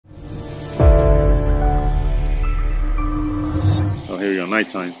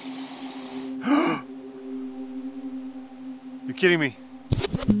nighttime. You're kidding me.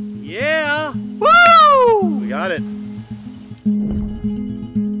 Yeah! Woo! We got it.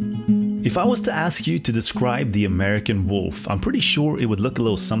 If I was to ask you to describe the American wolf, I'm pretty sure it would look a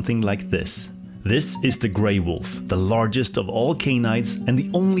little something like this. This is the gray wolf, the largest of all canines and the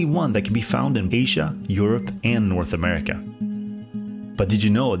only one that can be found in Asia, Europe and North America. But did you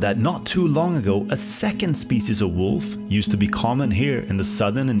know that not too long ago a second species of wolf used to be common here in the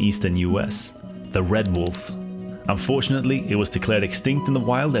southern and eastern US? The red wolf. Unfortunately, it was declared extinct in the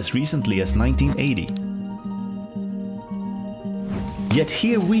wild as recently as 1980. Yet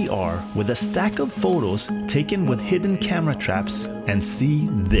here we are with a stack of photos taken with hidden camera traps and see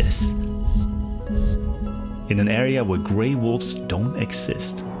this. In an area where grey wolves don't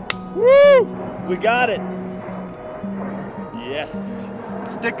exist. Woo! We got it! Yes!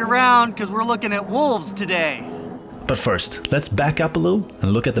 Stick around because we're looking at wolves today. But first, let's back up a little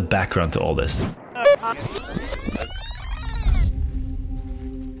and look at the background to all this.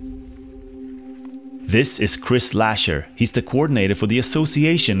 This is Chris Lasher. He's the coordinator for the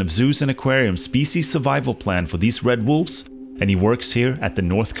Association of Zoos and Aquariums Species Survival Plan for these red wolves, and he works here at the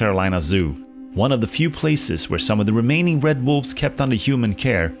North Carolina Zoo, one of the few places where some of the remaining red wolves kept under human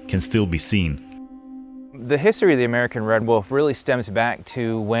care can still be seen. The history of the American red wolf really stems back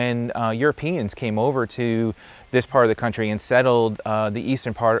to when Europeans came over to this part of the country and settled the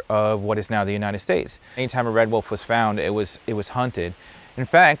eastern part of what is now the United States. Anytime a red wolf was found, it was hunted. In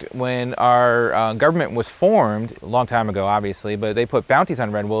fact, when our government was formed, a long time ago obviously, but they put bounties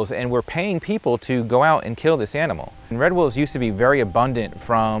on red wolves and were paying people to go out and kill this animal. And red wolves used to be very abundant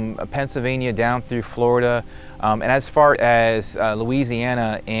from Pennsylvania down through Florida and as far as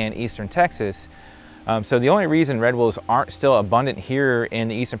Louisiana and eastern Texas. So the only reason red wolves aren't still abundant here in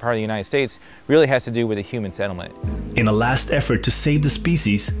the eastern part of the United States really has to do with the human settlement. In a last effort to save the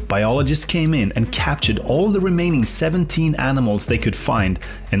species, biologists came in and captured all the remaining 17 animals they could find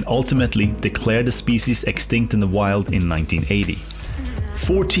and ultimately declared the species extinct in the wild in 1980.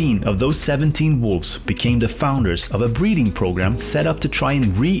 14 of those 17 wolves became the founders of a breeding program set up to try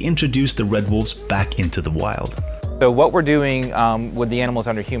and reintroduce the red wolves back into the wild. So what we're doing with the animals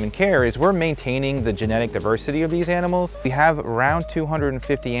under human care is we're maintaining the genetic diversity of these animals. We have around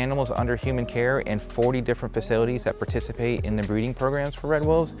 250 animals under human care in 40 different facilities that participate in the breeding programs for red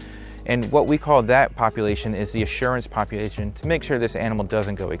wolves. And what we call that population is the assurance population to make sure this animal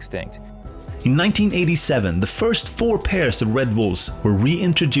doesn't go extinct. In 1987, the first 4 pairs of red wolves were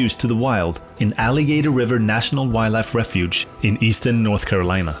reintroduced to the wild in Alligator River National Wildlife Refuge in eastern North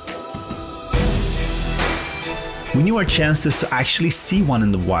Carolina. We knew our chances to actually see one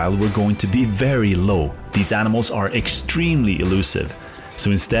in the wild were going to be very low. These animals are extremely elusive.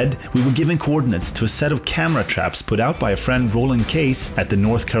 So instead, we were given coordinates to a set of camera traps put out by a friend Roland Case at the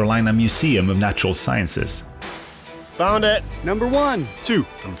North Carolina Museum of Natural Sciences. Found it! Number 1. 2.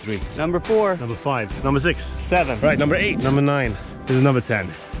 Number 3. Number 4. Number 5. Number 6. 7. Right, number 8. Number 9. This is number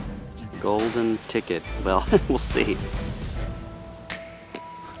 10. Golden ticket. Well, we'll see.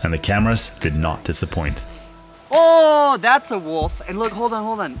 And the cameras did not disappoint. Oh, that's a wolf. And look, hold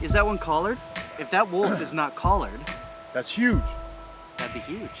on. Is that one collared? If that wolf is not collared, That's huge. that'd be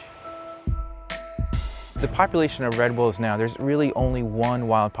huge. The population of red wolves now, there's really only one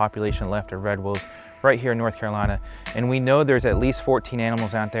wild population left of red wolves right here in North Carolina. And we know there's at least 14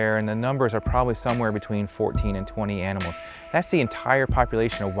 animals out there, and the numbers are probably somewhere between 14 and 20 animals. That's the entire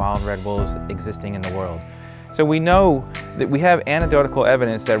population of wild red wolves existing in the world. So we know that we have anecdotal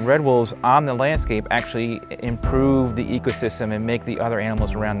evidence that red wolves on the landscape actually improve the ecosystem and make the other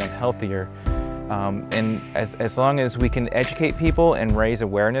animals around them healthier. And as long as we can educate people and raise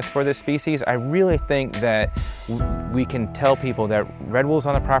awareness for this species, I really think that we can tell people that red wolves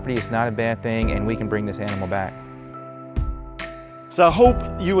on the property is not a bad thing and we can bring this animal back. So I hope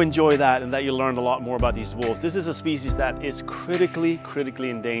you enjoy that and that you learned a lot more about these wolves. This is a species that is critically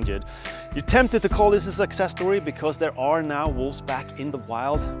endangered. You're tempted to call this a success story because there are now wolves back in the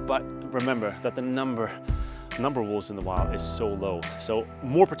wild, but remember that the number of wolves in the wild is so low. So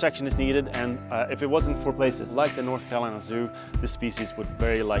more protection is needed, and if it wasn't for places like the North Carolina Zoo, this species would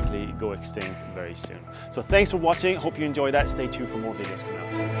very likely go extinct very soon. So thanks for watching. Hope you enjoyed that. Stay tuned for more videos coming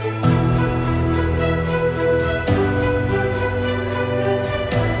out soon.